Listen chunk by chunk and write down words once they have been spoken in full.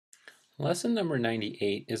Lesson number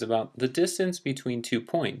 98 is about the distance between 2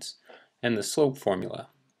 points and the slope formula.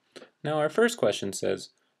 Now our first question says,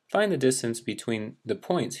 find the distance between the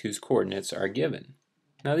points whose coordinates are given.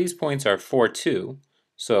 Now these points are 4, 2,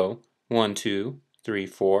 so 1, 2, 3,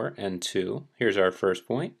 4, and 2. Here's our first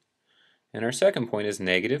point. And our second point is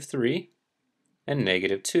negative 3 and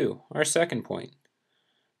negative 2, our second point.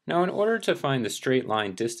 Now in order to find the straight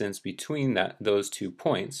line distance between those 2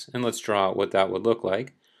 points, and let's draw out what that would look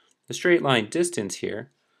like, the straight line distance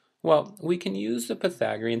here, well, we can use the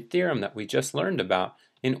Pythagorean theorem that we just learned about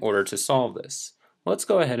in order to solve this. Let's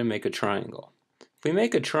go ahead and make a triangle. If we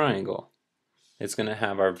make a triangle, it's going to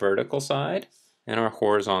have our vertical side and our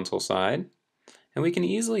horizontal side, and we can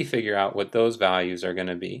easily figure out what those values are going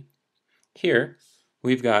to be. Here,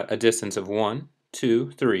 we've got a distance of 1,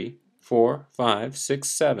 2, 3, 4, 5, 6,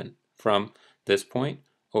 7 from this point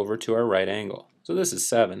over to our right angle. So this is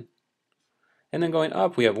 7. And then going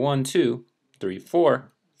up, we have 1, 2, 3,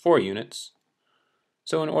 4 units.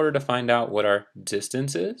 So in order to find out what our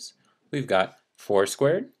distance is, we've got 4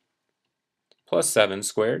 squared plus 7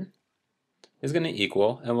 squared is going to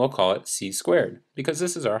equal, and we'll call it c squared, because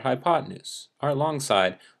this is our hypotenuse, our long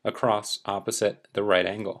side across opposite the right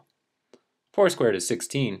angle. 4 squared is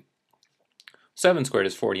 16. 7 squared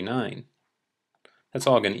is 49. That's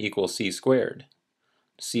all going to equal c squared.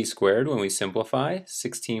 C squared, when we simplify,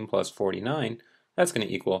 16 plus 49, that's going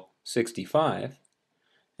to equal 65.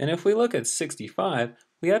 And if we look at 65,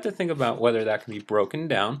 we have to think about whether that can be broken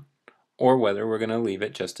down or whether we're going to leave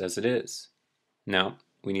it just as it is. Now,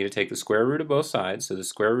 we need to take the square root of both sides, so the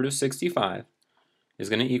square root of 65 is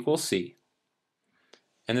going to equal c.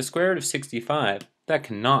 And the square root of 65, that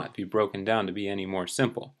cannot be broken down to be any more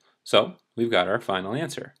simple. So, we've got our final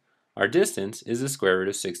answer. Our distance is the square root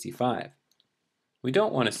of 65. We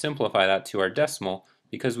don't want to simplify that to our decimal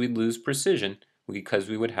because we'd lose precision because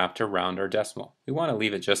we would have to round our decimal. We want to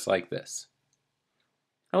leave it just like this.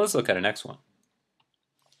 Now let's look at the next one.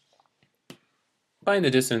 Find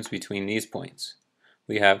the distance between these points.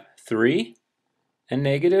 We have 3 and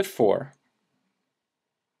negative 4.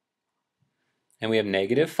 And we have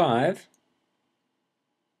negative 5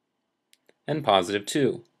 and positive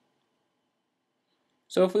 2.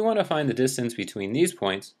 So if we want to find the distance between these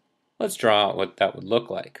points, let's draw out what that would look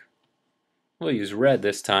like. We'll use red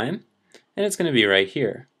this time, and it's going to be right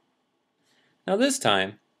here. Now this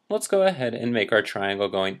time, let's go ahead and make our triangle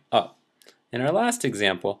going up. In our last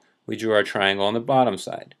example, we drew our triangle on the bottom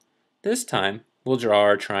side. This time, we'll draw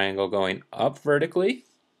our triangle going up vertically,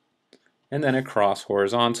 and then across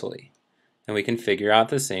horizontally. And we can figure out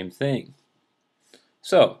the same thing.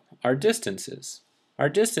 So, our distances. Our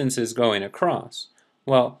distance is going across.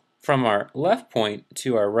 Well, from our left point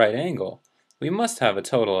to our right angle, we must have a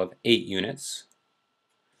total of 8 units.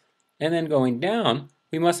 And then going down,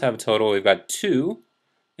 we must have a total, we've got 2,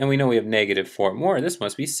 and we know we have negative 4 more. This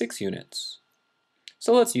must be 6 units.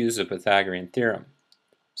 So let's use the Pythagorean theorem.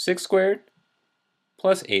 6 squared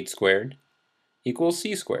plus 8 squared equals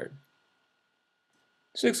c squared.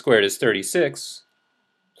 6 squared is 36,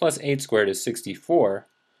 plus 8 squared is 64.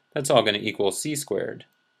 That's all going to equal c squared.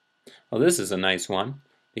 Well, this is a nice one,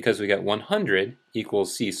 because we got 100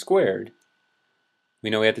 equals c squared. We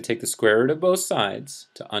know we have to take the square root of both sides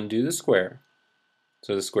to undo the square.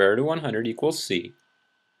 So the square root of 100 equals c.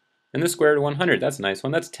 And the square root of 100, that's a nice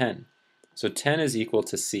one, that's 10. So 10 is equal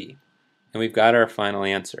to c. And we've got our final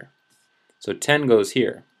answer. So 10 goes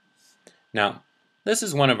here. Now, this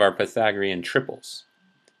is one of our Pythagorean triples.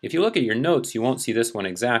 If you look at your notes, you won't see this one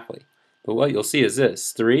exactly. But what you'll see is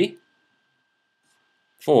this: 3,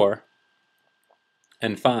 4,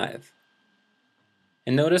 and 5.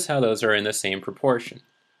 And notice how those are in the same proportion.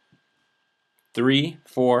 3,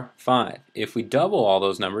 4, 5. If we double all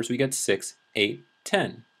those numbers, we get 6, 8,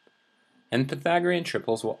 10. And Pythagorean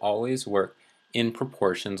triples will always work in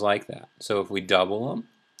proportions like that. So if we double them,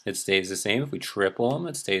 it stays the same. If we triple them,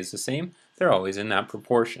 it stays the same. They're always in that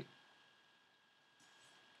proportion.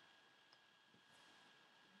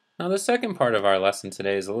 Now the second part of our lesson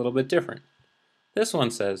today is a little bit different. This one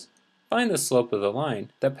says, find the slope of the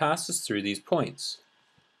line that passes through these points.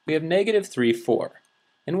 We have negative 3, 4.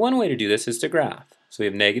 And one way to do this is to graph. So we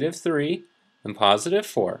have negative 3 and positive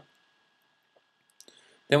 4.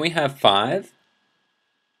 Then we have 5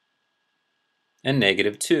 and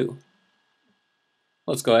negative 2.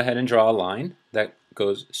 Let's go ahead and draw a line that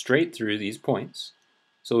goes straight through these points.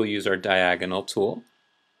 So we'll use our diagonal tool.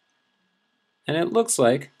 And it looks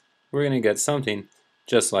like we're going to get something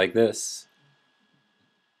just like this.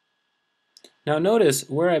 Now notice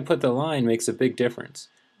where I put the line makes a big difference.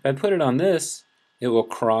 If I put it on this, it will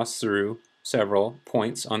cross through several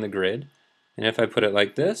points on the grid. And if I put it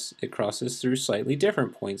like this, it crosses through slightly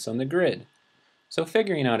different points on the grid. So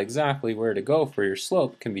figuring out exactly where to go for your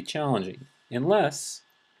slope can be challenging, unless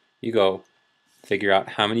you go figure out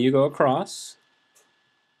how many you go across,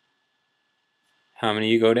 how many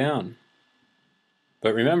you go down.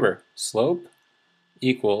 But remember, slope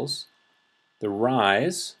equals the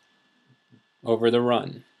rise over the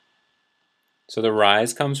run. So the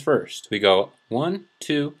rise comes first. We go 1,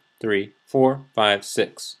 2, 3, 4, 5,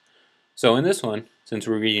 6. So in this one, since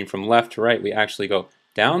we're reading from left to right, we actually go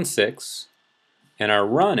down 6, and our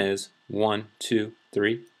run is 1, 2,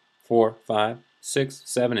 3, 4, 5, 6,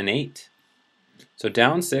 7, and 8. So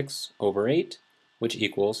down 6 over 8, which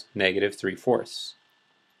equals negative 3/4.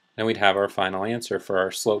 And we'd have our final answer for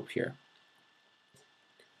our slope here.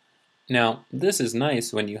 Now, this is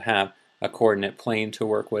nice when you have a coordinate plane to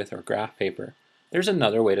work with or graph paper. There's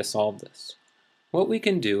another way to solve this. What we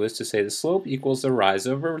can do is to say the slope equals the rise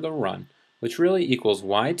over the run, which really equals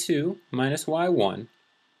y2 minus y1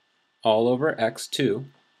 all over x2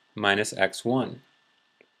 minus x1.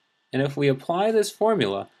 And if we apply this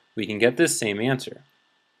formula, we can get this same answer.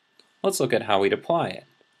 Let's look at how we'd apply it.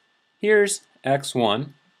 Here's x1,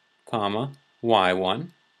 comma, y1.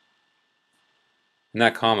 And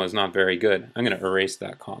that comma is not very good. I'm going to erase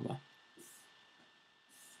that comma.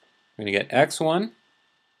 We're going to get x1,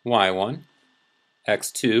 y1,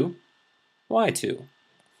 x2, y2.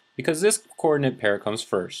 Because this coordinate pair comes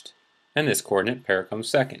first, and this coordinate pair comes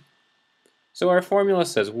second. So our formula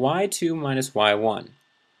says y2 minus y1.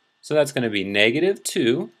 So that's going to be negative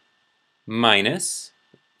 2 minus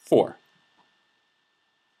 4.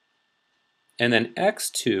 And then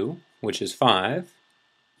x2, which is 5,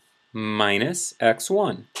 minus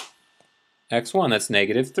x1. x1, that's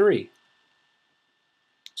negative 3.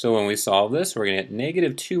 So when we solve this, we're going to get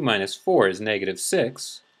negative 2 minus 4 is negative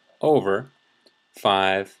 6 over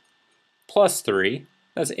 5 plus 3,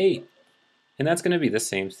 that's 8. And that's going to be the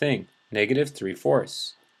same thing, negative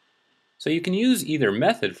 3/4. So you can use either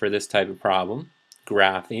method for this type of problem,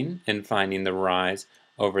 graphing and finding the rise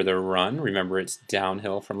over the run. Remember, it's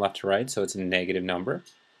downhill from left to right, so it's a negative number.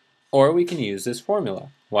 Or we can use this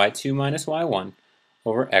formula, y2 minus y1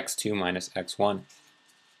 over x2 minus x1.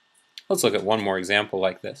 Let's look at one more example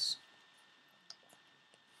like this.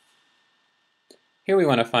 Here we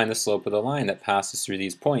want to find the slope of the line that passes through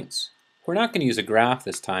these points. We're not going to use a graph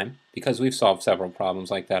this time because we've solved several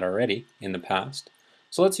problems like that already in the past.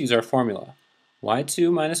 So let's use our formula,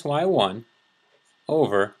 y2 minus y1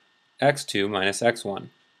 over x2 minus x1.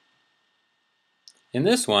 In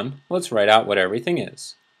this one, let's write out what everything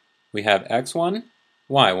is. We have x1,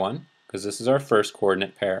 y1, because this is our first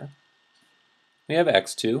coordinate pair. We have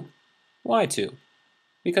x2, y2,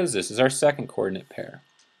 because this is our second coordinate pair.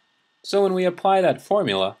 So when we apply that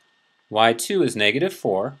formula, y2 is negative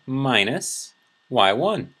 4 minus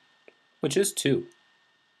y1, which is 2.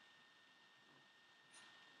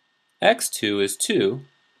 x2 is 2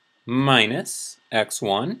 minus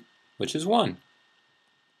x1, which is 1.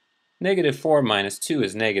 Negative 4 minus 2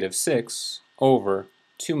 is negative 6 over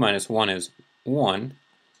 2 minus 1 is 1.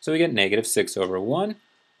 So we get negative 6 over 1,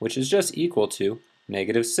 which is just equal to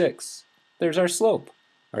negative 6. There's our slope.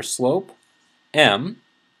 Our slope, m,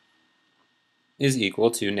 is equal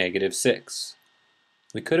to negative 6.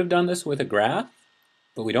 We could have done this with a graph,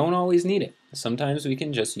 but we don't always need it. Sometimes we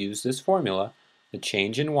can just use this formula, the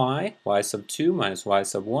change in y sub 2 minus y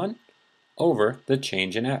sub 1, over the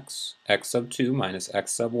change in x sub 2 minus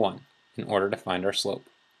x sub 1, in order to find our slope.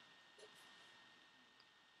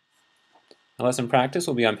 The lesson practice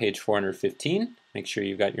will be on page 415. Make sure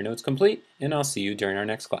you've got your notes complete, and I'll see you during our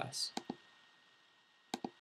next class.